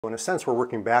In a sense, we're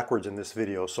working backwards in this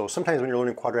video. So sometimes when you're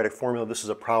learning quadratic formula, this is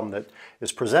a problem that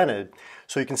is presented.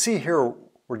 So you can see here,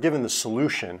 we're given the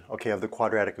solution, okay, of the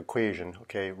quadratic equation,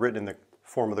 okay, written in the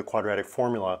form of the quadratic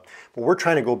formula. But we're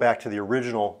trying to go back to the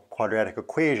original quadratic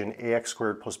equation, ax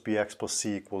squared plus bx plus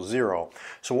c equals 0.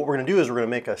 So what we're going to do is we're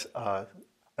going to make a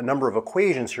number of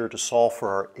equations here to solve for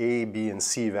our a, b, and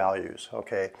c values,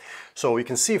 okay. So we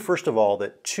can see, first of all,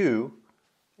 that 2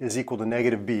 is equal to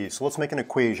negative b. So let's make an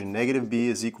equation. Negative b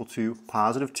is equal to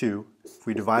positive 2. If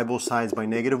we divide both sides by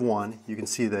negative 1, you can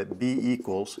see that b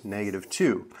equals negative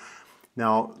 2.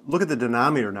 Now, look at the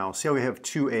denominator now. See how we have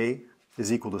 2a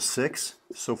is equal to 6?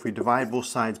 So if we divide both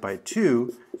sides by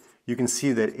 2, you can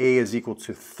see that a is equal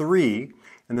to 3.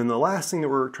 And then the last thing that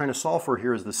we're trying to solve for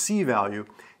here is the c value.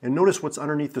 And notice what's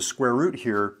underneath the square root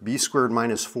here, b squared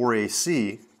minus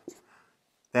 4ac.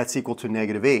 That's equal to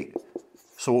negative 8.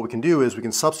 So what we can do is we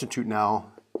can substitute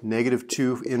now negative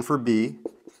 2 in for b,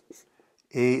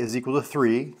 a is equal to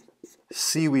 3,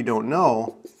 c we don't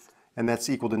know, and that's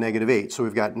equal to negative 8. So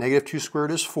we've got negative 2 squared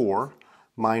is 4,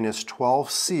 minus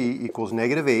 12c equals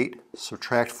negative 8.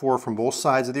 Subtract 4 from both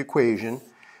sides of the equation.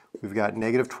 We've got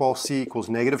negative 12c equals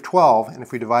negative 12, and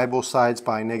if we divide both sides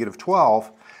by negative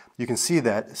 12, you can see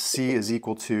that c is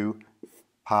equal to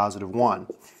positive 1.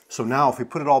 So now if we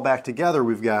put it all back together,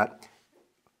 we've got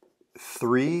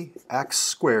 3x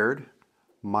squared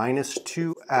minus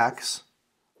 2x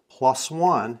plus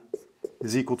 1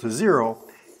 is equal to 0,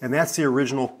 and that's the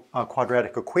original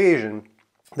quadratic equation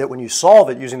that when you solve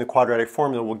it using the quadratic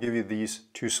formula will give you these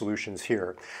two solutions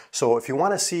here. So if you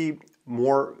want to see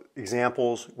more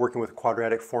examples working with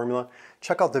quadratic formula,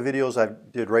 check out the videos I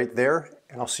did right there,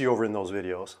 and I'll see you over in those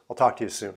videos. I'll talk to you soon.